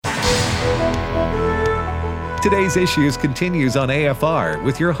Today's Issues continues on AFR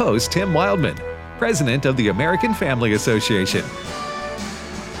with your host, Tim Wildman, President of the American Family Association.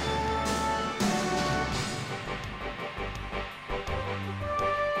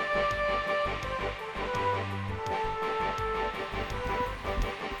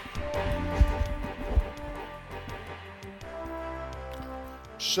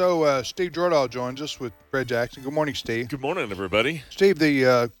 So, Steve Jordahl joins us with Brad Jackson. Good morning, Steve. Good morning, everybody. Steve,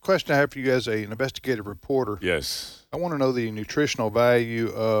 the question I have for you as an investigative reporter. Yes. I want to know the nutritional value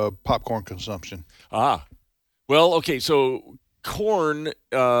of popcorn consumption. Well, okay, so corn,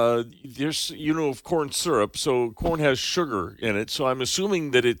 there's, of corn syrup, so corn has sugar in it, so I'm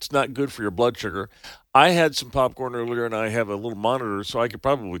assuming that it's not good for your blood sugar. I had some popcorn earlier, and I have a little monitor, so I could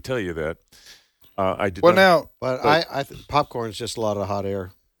probably tell you that. I did well, not. now, But I think popcorn is just a lot of hot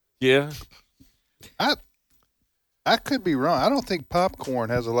air. Yeah. I could be wrong. I don't think popcorn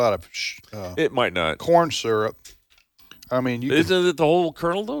has a lot of It might not. corn syrup. I mean, Isn't it the whole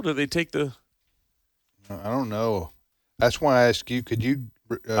kernel, though? Do they take the... I don't know. That's why I asked you. Could you?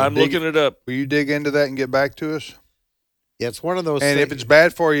 I'm looking it up. Will you dig into that and get back to us? Yeah, it's one of those And things. if it's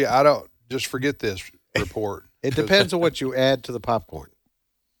bad for you, I don't. Just forget this report. It depends on what you add to the popcorn.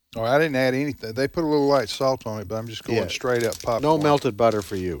 Oh, I didn't add anything. They put a little light salt on it, but I'm just going Yeah. straight up popcorn. No melted butter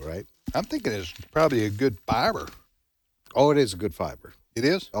for you, right? I'm thinking it's probably a good fiber. Oh, it is a good fiber. It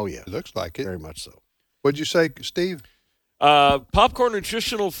is? Oh, yeah. It looks like it. Very much so. What'd you say, Steve? Popcorn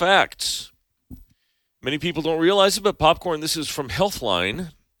nutritional facts. Many people don't realize it, but popcorn, this is from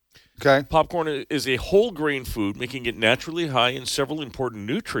Healthline. Okay. Popcorn is a whole grain food, making it naturally high in several important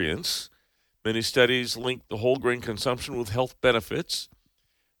nutrients. Many studies link the whole grain consumption with health benefits.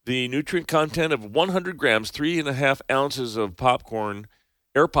 The nutrient content of 100 grams, 3.5 ounces of popcorn,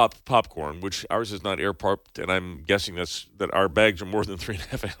 air-popped popcorn, which ours is not air-popped, and I'm guessing that our bags are more than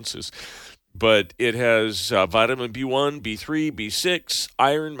 3.5 ounces. But it has vitamin B1, B3, B6,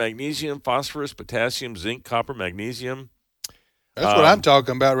 iron, magnesium, phosphorus, potassium, zinc, copper, magnesium. That's what I'm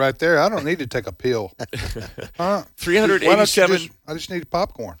talking about right there. I don't need to take a pill. 387. I just need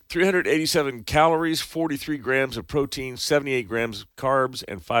popcorn. 387 calories, 43 grams of protein, 78 grams of carbs,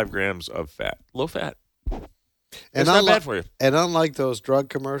 and 5 grams of fat. Low fat. It's not bad for you. And unlike those drug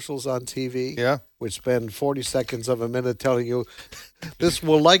commercials on TV, Yeah. which spend 40 seconds of a minute telling you this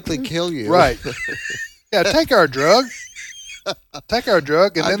will likely kill you. Right. Yeah, take our drug. Take our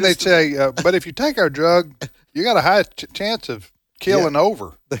drug. And then they say, but if you take our drug, you got a high chance of killing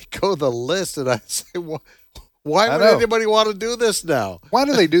over. They go the list, and I say, why I would know. anybody want to do this now? Why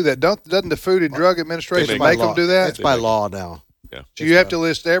do they do that? Doesn't the Food and Drug Administration by make them law. do that? It's by law now. Yeah. So you have to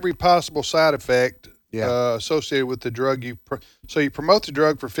list every possible side effect Yeah. associated with the drug. So you promote the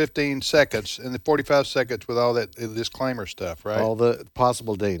drug for 15 seconds and then 45 seconds with all that disclaimer stuff, right? All the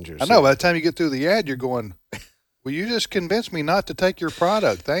possible dangers. I know. By the time you get through the ad, you're going, well, you just convinced me not to take your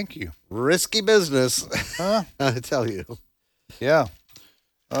product. Thank you. Risky business, Huh? I tell you. Yeah.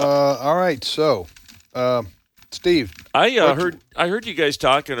 All right. So, Steve. I heard you guys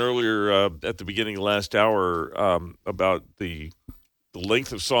talking earlier at the beginning of last hour about the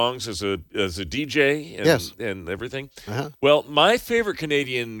length of songs as a DJ and, Yes. and everything. Uh-huh. Well, my favorite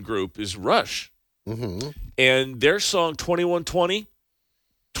Canadian group is Rush, Mm-hmm. and their song 2120,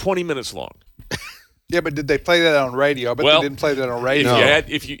 20 minutes long. Yeah, but did they play that on radio? I bet Well, they didn't play that on If radio.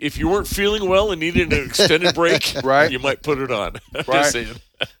 if you weren't feeling well and needed an extended break, Right. you might put it on. Right. Just saying.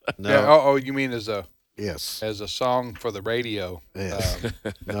 No. Yeah. Oh, you mean as a Yes. song for the radio? Yes.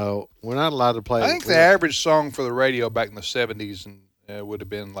 No, we're not allowed to play. I think the average song for the radio back in the 70s and would have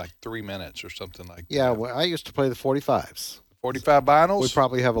been like 3 minutes or something like that. Yeah, well, I used to play the 45s. 45 vinyls. We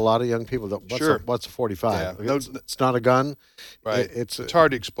probably have a lot of young people that. Sure. What's a 45? Yeah. It's not a gun. Right. It's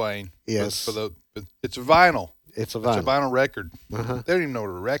hard to explain. Yes. But it's vinyl. It's a It's a vinyl. vinyl record. Uh-huh. They don't even know what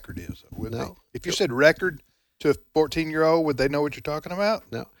a record is, would they? No. If you said record to a 14-year-old, would they know what you're talking about?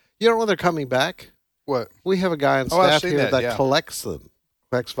 No, you know when they're coming back. What? We have a guy on Oh, I've staff seen here that, yeah. collects them,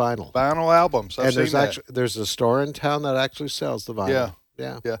 collects vinyl. Vinyl albums. I've And seen that. there's a store in town that actually sells the vinyl.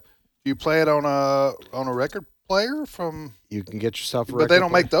 Yeah. Yeah. Do you play it on a record player from? You can get yourself a But they record don't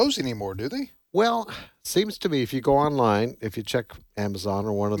player. make those anymore, do they? Well, seems to me if you go online, if you check Amazon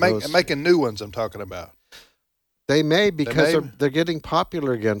or one of those, Making new ones. I'm talking about. they may because may. they're getting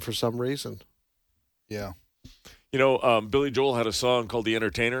popular again for some reason. Yeah. You know, Billy Joel had a song called "The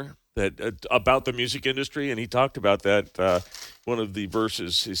Entertainer" that about the music industry, and he talked about that. One of the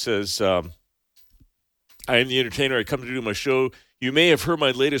verses, he says, "I am the entertainer. I come to do my show. You may have heard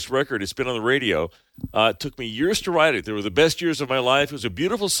my latest record. It's been on the radio. It took me years to write it. They were the best years of my life. It was a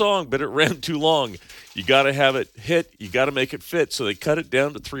beautiful song, but it ran too long. You got to have it hit. You got to make it fit. So they cut it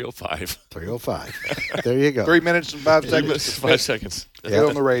down to 3:05. 3:05. There you go. 3 minutes and 5 seconds. 5 seconds. Go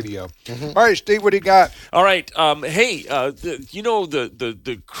on the radio. All right, Steve, what do you got? All right. Hey,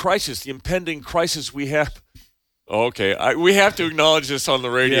 the crisis, the impending crisis we have. Okay, we have to acknowledge this on the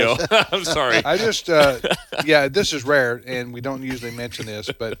radio. Yes. I'm sorry. I just, this is rare, and we don't usually mention this,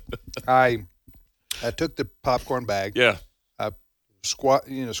 but I took the popcorn bag. Yeah. I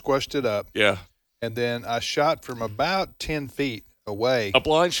squashed it up. Yeah. And then I shot from about 10 feet away. A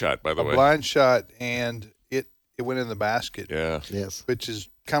blind shot, by the way. A blind shot, and it went in the basket. Yeah. Yes. Which is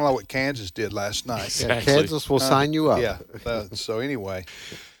kind of like what Kansas did last night. Exactly. Yeah, Kansas will sign you up. Yeah. So anyway.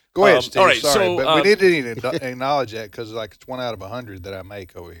 Go ahead, Steve. All right, sorry, so, but we need to acknowledge that because it's 1 out of 100 that I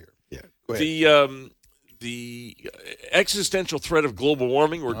make over here. Yeah. Go ahead. The existential threat of global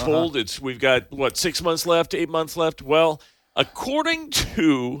warming, we're told we've got 6 months left, 8 months left. Well, according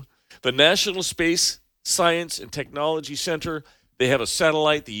to the National Space Science and Technology Center, they have a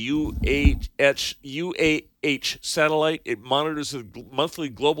satellite, the UAH satellite. It monitors the monthly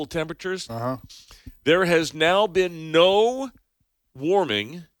global temperatures. There has now been no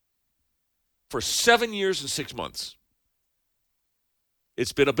warming for 7 years and 6 months.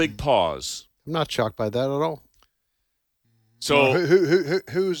 It's been a big pause. I'm not shocked by that at all. So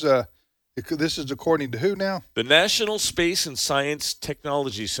who's this is according to who now? The National Space and Science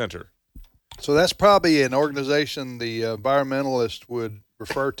Technology Center. So that's probably an organization the environmentalists would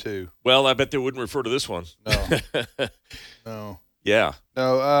refer to. Well, I bet they wouldn't refer to this one. No. Yeah.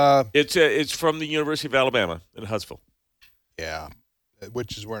 No. It's from the University of Alabama in Huntsville. Yeah.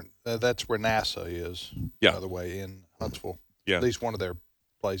 Which is where that's where NASA is. Yeah. By the way, in Huntsville. Yeah. At least one of their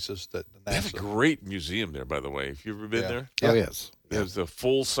places that NASA. They have a great museum there, by the way. Have you ever been there? Oh, yes. There's the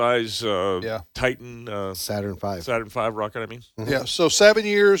full-size Titan Saturn V. Saturn V rocket, I mean. Yeah, so 7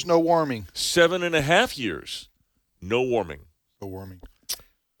 years, no warming. 7.5 years, no warming. No warming.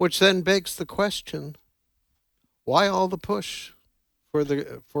 Which then begs the question, why all the push for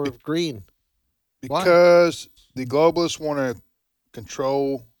green? Because the globalists want to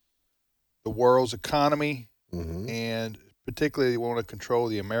control the world's economy, and particularly they want to control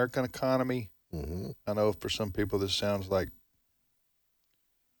the American economy. I know for some people this sounds like,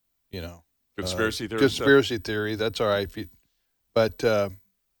 conspiracy theory. Conspiracy theory. That's all right, but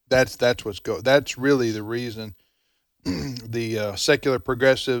that's what's That's really the reason the secular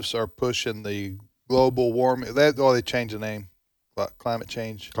progressives are pushing the global warming. They changed the name, climate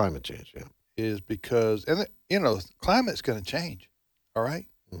change. Climate change, yeah, is because climate's going to change. All right.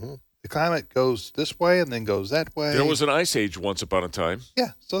 The climate goes this way and then goes that way. There was an ice age once upon a time.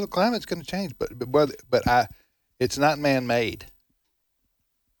 Yeah, so the climate's going to change, but it's not man-made.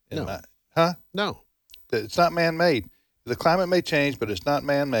 No. No. It's not man-made. The climate may change, but it's not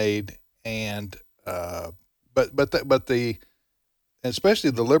man-made, and especially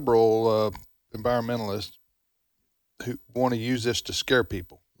the liberal environmentalists who want to use this to scare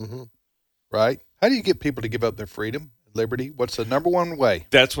people. Right? How do you get people to give up their freedom? Liberty. What's the number one way?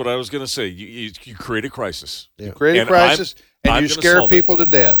 That's what I was going to say. You create a crisis. Yeah. You create a crisis, and you scare people to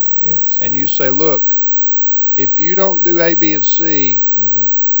death. Yes. And you say, look, if you don't do A, B, and C,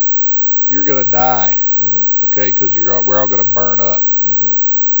 you're going to die. Okay, because we're all going to burn up.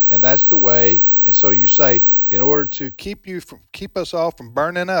 And that's the way. And so you say, in order to keep us all from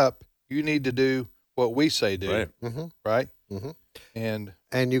burning up, you need to do what we say do. Right. And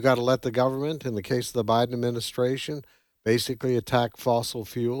you got to let the government, in the case of the Biden administration, basically attack fossil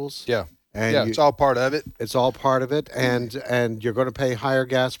fuels. Yeah. And it's all part of it. It's all part of it. And you're going to pay higher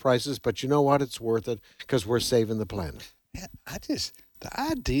gas prices, but you know what? It's worth it because we're saving the planet. Yeah, the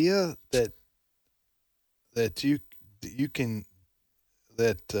idea that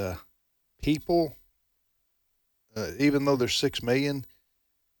people, even though there's 6 million,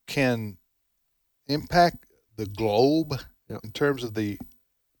 can impact the globe in terms of the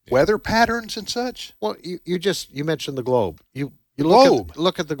weather patterns and such. Well, you mentioned the globe. You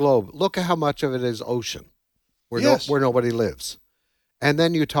look at the globe. Look at how much of it is ocean, where nobody lives, and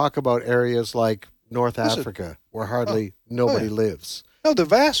then you talk about areas like North Africa where hardly nobody lives. No, the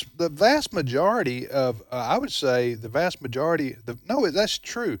vast majority of I would say the vast majority. That's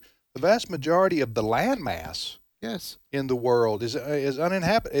true. The vast majority of the landmass. Yes. In the world is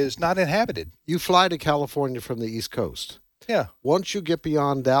uninhabited. Is not inhabited. You fly to California from the East Coast. Yeah. Once you get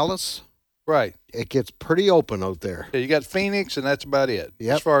beyond Dallas, right, it gets pretty open out there. Yeah, you got Phoenix, and that's about it.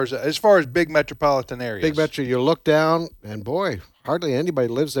 Yep. As far as big metropolitan areas. Big metro, you look down, and boy, hardly anybody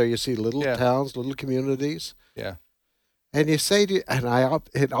lives there. You see little towns, little communities. Yeah. And you say to,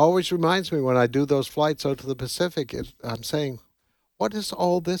 it always reminds me when I do those flights out to the Pacific, I'm saying, what is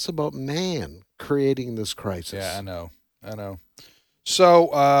all this about man creating this crisis? Yeah, I know.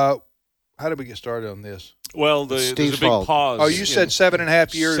 So, how did we get started on this? Well, there's a big pause. Oh, you said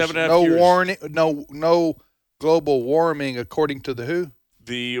 7.5 years. 7.5 years. Warning. No global warming, according to the WHO.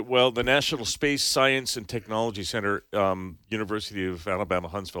 The National Space Science and Technology Center, University of Alabama,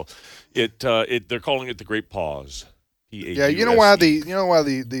 Huntsville. They're calling it the Great Pause. P-A-U-S-E. Yeah, you know why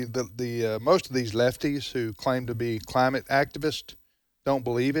the most of these lefties who claim to be climate activists don't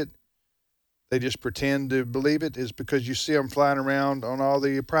believe it. They just pretend to believe it, is because you see them flying around on all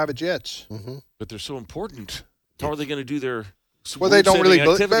the private jets. Mm-hmm. But they're so important. How are they going to do their they don't really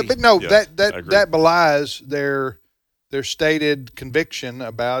believe, but no, yeah, that belies their stated conviction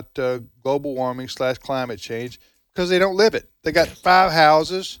about global warming / climate change, because they don't live it. They got 5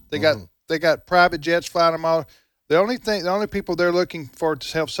 houses. They got private jets flying them all. The only people they're looking for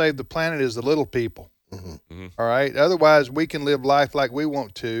to help save the planet is the little people. Mm-hmm. Mm-hmm. All right. Otherwise, we can live life like we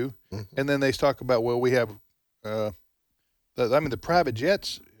want to. Mm-hmm. And then they talk about, well, we have, the private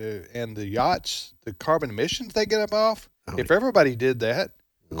jets and the yachts, the carbon emissions they get up off. If everybody did that,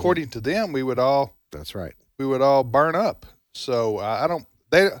 according to them, we would all. That's right. We would all burn up. So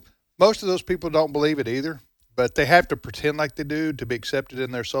most of those people don't believe it either, but they have to pretend like they do to be accepted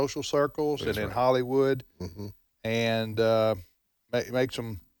in their social circles in Hollywood, and make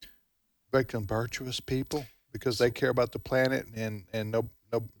them virtuous people because they care about the planet, and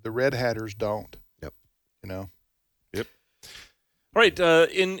the red hatters don't. Yep. Yep. All right.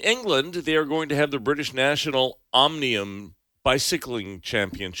 In England, they are going to have the British National Omnium Bicycling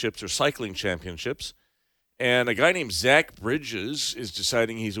Championships or Cycling Championships. And a guy named Zach Bridges is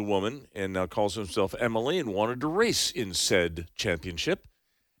deciding he's a woman and now calls himself Emily and wanted to race in said championship.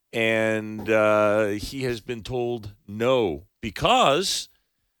 And he has been told no because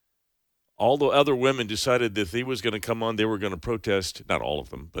all the other women decided that if he was going to come on, they were going to protest. Not all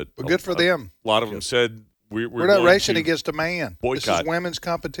of them, but good for them. A lot of them said, we're not racing against a man. Boycott. This is women's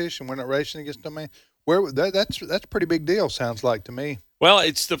competition. We're not racing against a man. That's a pretty big deal, sounds like to me. Well,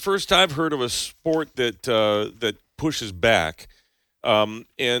 it's the first I've heard of a sport that pushes back.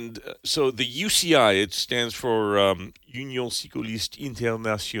 And so the UCI, it stands for Union Cycliste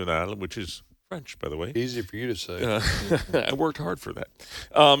Internationale, which is French, by the way. Easy for you to say. I worked hard for that.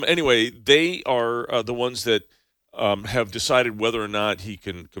 Anyway, they are the ones that have decided whether or not he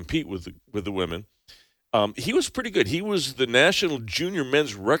can compete with the women. He was pretty good. He was the national junior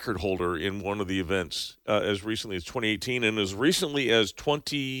men's record holder in one of the events as recently as 2018, and as recently as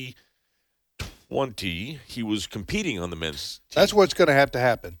 2020, he was competing on the men's team. That's what's going to have to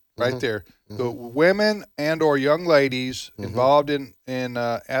happen right there. The women and or young ladies involved in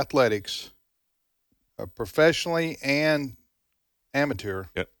athletics, professionally and amateur,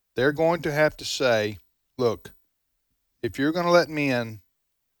 they're going to have to say, look, if you're going to let men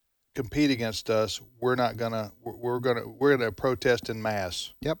compete against us, we're gonna protest in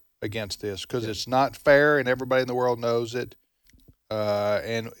mass against this because it's not fair and everybody in the world knows it.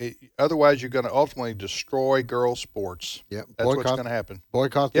 Otherwise, you're going to ultimately destroy girls' sports. Yep. That's what's going to happen.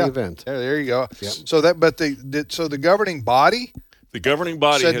 Boycott the event. Yeah, there you go. Yep. So the governing body. The governing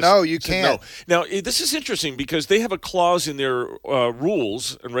body said, no, you can't. No. Now, this is interesting because they have a clause in their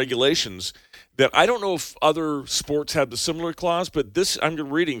rules and regulations that I don't know if other sports have the similar clause, but this I'm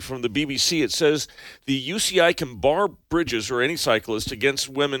reading from the BBC. It says the UCI can bar Bridges or any cyclist against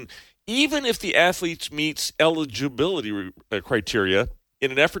women even if the athlete meets eligibility criteria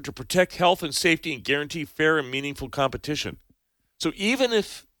in an effort to protect health and safety and guarantee fair and meaningful competition. So even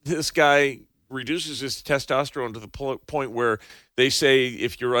if this guy reduces his testosterone to the point where they say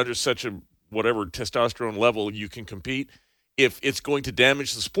if you're under such a whatever testosterone level, you can compete. If it's going to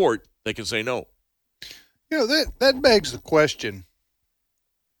damage the sport, they can say no. That begs the question.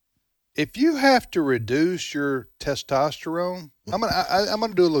 If you have to reduce your testosterone, I'm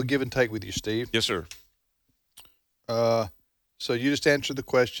gonna do a little give and take with you, Steve. Yes, sir. So you just answer the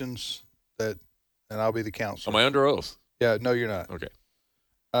questions and I'll be the counselor. Am I under oath? Yeah, no, you're not. Okay.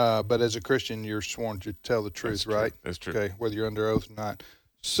 But as a Christian, you're sworn to tell the truth, right? That's true. Okay, whether you're under oath or not.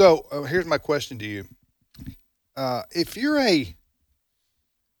 So here's my question to you: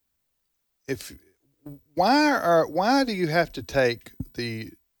 why do you have to take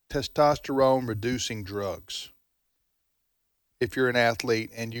the testosterone reducing drugs if you're an athlete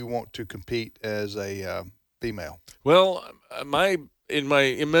and you want to compete as a female? Well, in my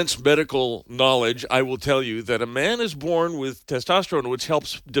immense medical knowledge, I will tell you that a man is born with testosterone, which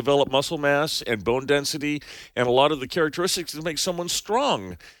helps develop muscle mass and bone density and a lot of the characteristics that make someone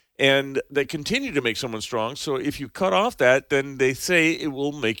strong. and that continue to make someone strong. So if you cut off that, then they say it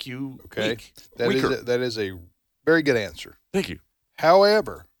will make you weak. That is a very good answer. Thank you.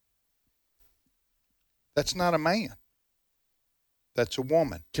 However, that's not a man. That's a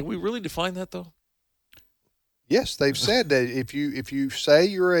woman. Can we really define that, though? Yes, they've said that if you say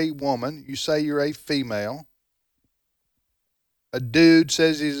you're a woman, you say you're a female, a dude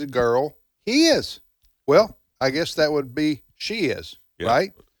says he's a girl, he is. Well, I guess that would be she is,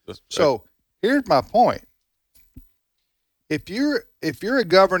 right? So here's my point. If you're a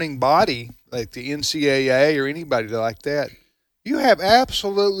governing body like the NCAA or anybody like that, you have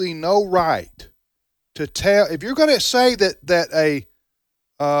absolutely no right to tell. If you're going to say that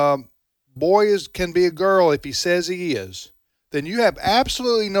a boy can be a girl if he says he is, then you have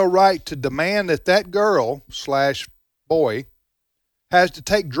absolutely no right to demand that girl / boy has to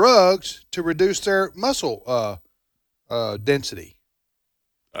take drugs to reduce their muscle density.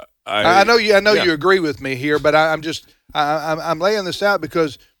 I know you agree with me here, but I'm laying this out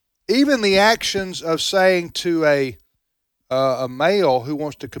because even the actions of saying to a male who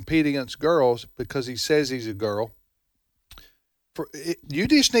wants to compete against girls because he says he's a girl, you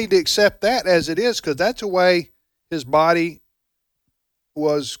just need to accept that as it is, because that's the way his body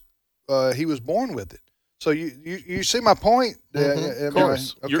was. He was born with it. So you see my point? Of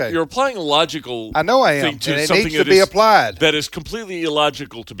course. Okay. You're applying a logical I know I am. thing to and it something needs to be applied. that is completely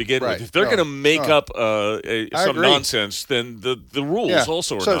illogical to begin Right. with. If they're going to make up some agree. nonsense, then the rules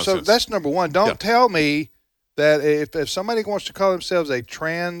also are nonsense. So that's number one. Don't tell me that if somebody wants to call themselves a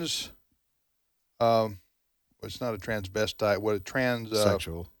trans, it's not a transvestite, what a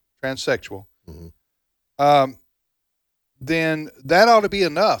transsexual. Mm-hmm. Then that ought to be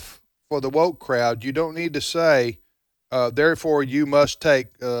enough for the woke crowd. You don't need to say, therefore you must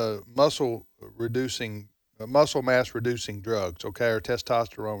take muscle mass reducing drugs, okay, or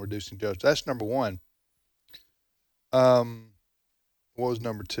testosterone reducing drugs. That's number one. What was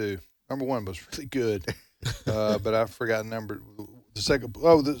number two? Number one was really good, but I forgot number.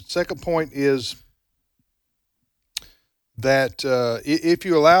 The second point is that if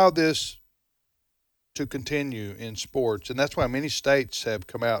you allow this to continue in sports, and that's why many states have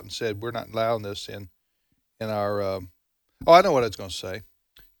come out and said we're not allowing this in our. I know what I was going to say.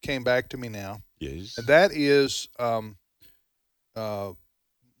 Came back to me now. Yes, and that is a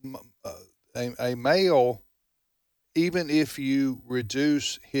male. Even if you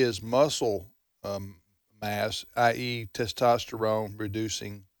reduce his muscle mass, i.e., testosterone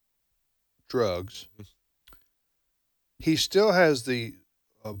reducing drugs, he still has the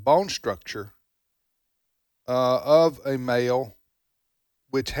bone structure of a male,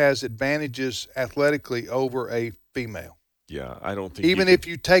 which has advantages athletically over a female. Yeah, I don't think even if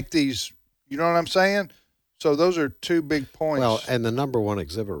you take these, you know what I'm saying? So those are two big points. Well, and the number one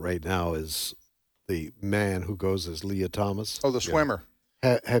exhibit right now is the man who goes as Leah Thomas. Oh, the swimmer.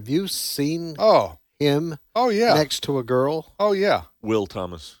 Have you seen him? Oh, yeah. Next to a girl? Oh, yeah. Will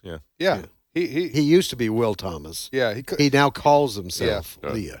Thomas. Yeah. Yeah. He used to be Will Thomas. Yeah. He now calls himself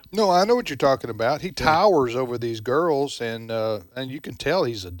Leah. No, I know what you're talking about. He towers over these girls, and you can tell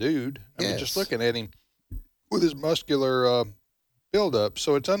he's a dude. I mean, just looking at him with his muscular buildup.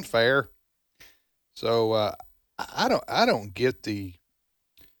 So it's unfair. So I don't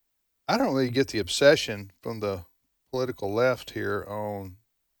really get the obsession from the political left here on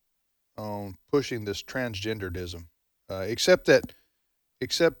pushing this transgenderism, except that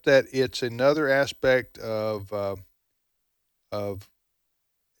it's another aspect of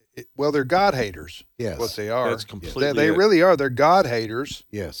they're God haters. Yes, what they are. That's completely. They really are. They're God haters.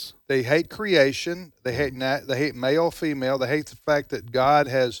 Yes, they hate creation. They hate male, female. They hate the fact that God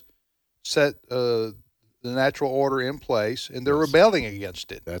has set the natural order in place, and they're rebelling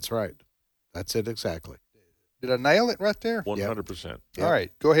against it. That's right. That's it exactly. Did I nail it right there? 100%. Yep. All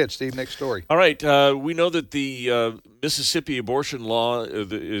right. Go ahead, Steve. Next story. All right. We know that the Mississippi abortion law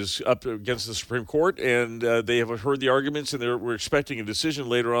is up against the Supreme Court, and they have heard the arguments, and we're expecting a decision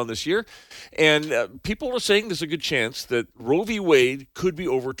later on this year. And people are saying there's a good chance that Roe v. Wade could be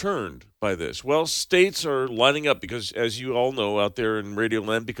overturned by this. Well, states are lining up because, as you all know out there in Radio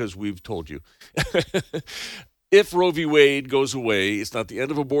Land, because we've told you, if Roe v. Wade goes away, it's not the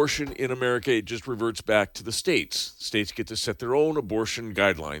end of abortion in America. It just reverts back to the states. States get to set their own abortion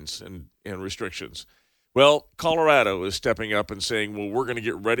guidelines and restrictions. Well, Colorado is stepping up and saying, well, we're going to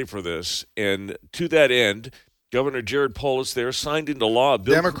get ready for this. And to that end, Governor Jared Polis there signed into law a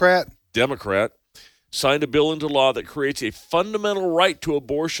bill. Democrat signed a bill into law that creates a fundamental right to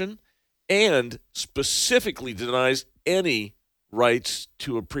abortion and specifically denies any rights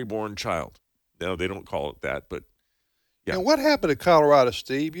to a preborn child. No, they don't call it that, but Yeah. And what happened to Colorado,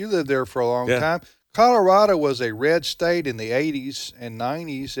 Steve? You lived there for a long time. Colorado was a red state in the 80s and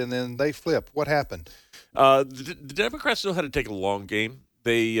 90s, and then they flipped. What happened? The Democrats still had to take a long game.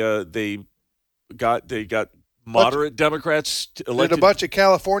 They got moderate Democrats elected. Did a bunch of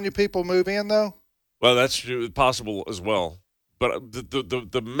California people move in, though? Well, that's possible as well. But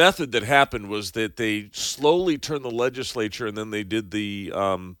the method that happened was that they slowly turned the legislature, and then they did the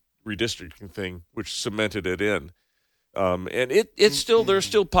redistricting thing, which cemented it in. And it's still, there's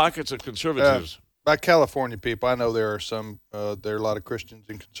still pockets of conservatives. By California people, I know there are some. There are a lot of Christians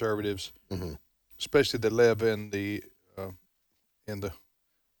and conservatives, especially that live in the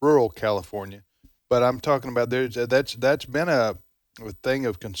rural California. But I'm talking about that's been a thing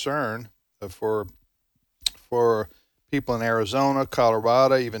of concern for people in Arizona,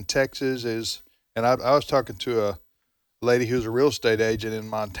 Colorado, even Texas And I was talking to a lady who's a real estate agent in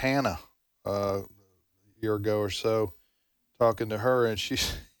Montana a year ago or so, talking to her, and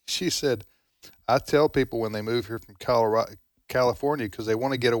she said, I tell people when they move here from California, because they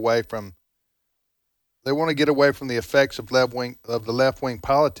want to get away from the effects of the left wing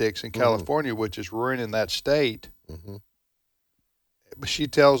politics in California, which is ruining that state. But she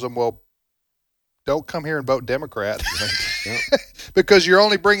tells them, well, don't come here and vote Democrat because you're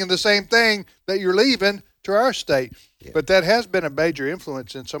only bringing the same thing that you're leaving to our state. Yeah. But that has been a major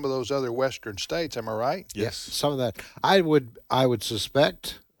influence in some of those other Western states. Am I right? Yes, some of that. I would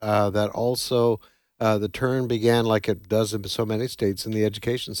suspect that also the turn began, like it does in so many states, in the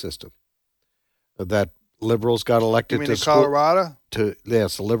education system. That liberals got elected you mean to in Colorado?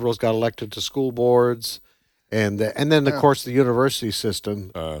 Yes, the liberals got elected to school boards, and then of course the university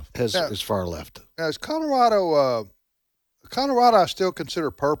system is far left. Now, is Colorado I still consider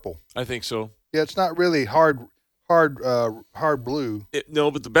purple? I think so. Yeah, it's not really hard blue.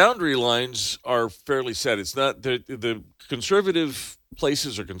 No, but the boundary lines are fairly set. It's not the conservative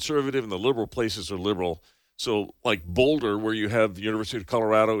places are conservative and the liberal places are liberal. So, like Boulder, where you have the University of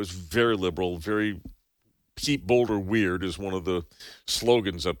Colorado, is very liberal. Keep Boulder weird is one of the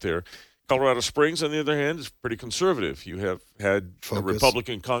slogans up there. Colorado Springs, on the other hand, is pretty conservative. You have had a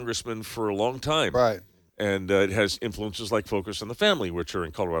Republican congressman for a long time. Right. And it has influences like Focus on the Family, which are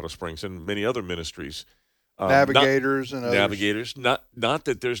in Colorado Springs, and many other ministries. Navigators and others. Navigators. Not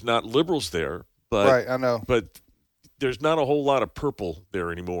that there's not liberals there, but right, I know. But there's not a whole lot of purple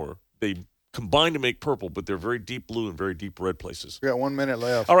there anymore. They combine to make purple, but they're very deep blue and very deep red places. We got 1 minute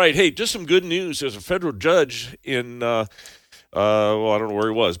left. All right, hey, just some good news. There's a federal judge in, I don't know where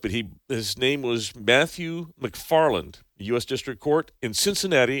he was, but his name was Matthew McFarland, U.S. District Court in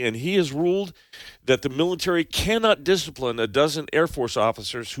Cincinnati, and he has ruled that the military cannot discipline a dozen Air Force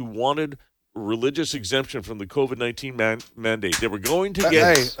officers who wanted religious exemption from the COVID-19 mandate. They were going to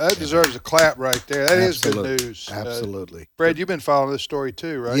get... Hey, that deserves a clap right there. That is good news. Absolutely. Fred, you've been following this story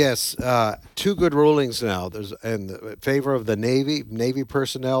too, right? Yes. Two good rulings now. There's in favor of the Navy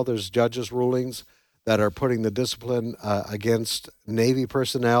personnel. There's judges' rulings that are putting the discipline against Navy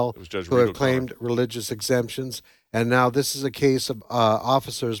personnel who have claimed religious exemptions. And now this is a case of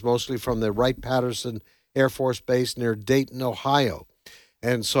officers mostly from the Wright-Patterson Air Force Base near Dayton, Ohio.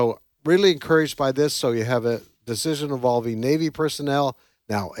 And so really encouraged by this. So you have a decision involving Navy personnel,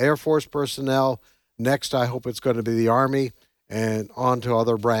 now Air Force personnel. Next, I hope it's going to be the Army and on to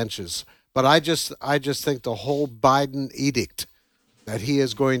other branches. But I just think the whole Biden edict that he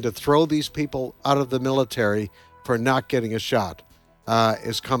is going to throw these people out of the military for not getting a shot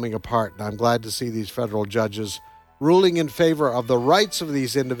is coming apart. And I'm glad to see these federal judges ruling in favor of the rights of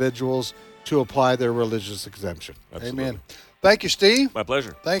these individuals to apply their religious exemption. Absolutely. Amen. Thank you, Steve. My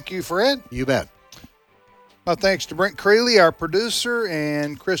pleasure. Thank you, Fred. You bet. My thanks to Brent Creeley, our producer,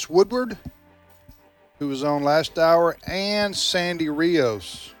 and Chris Woodward, who was on last hour, and Sandy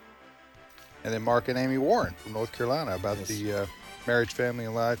Rios. And then Mark and Amy Warren from North Carolina about the Marriage, Family,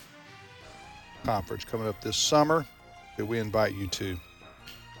 and Life Conference coming up this summer that we invite you to.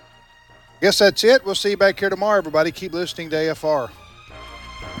 I guess that's it. We'll see you back here tomorrow, everybody. Keep listening to AFR.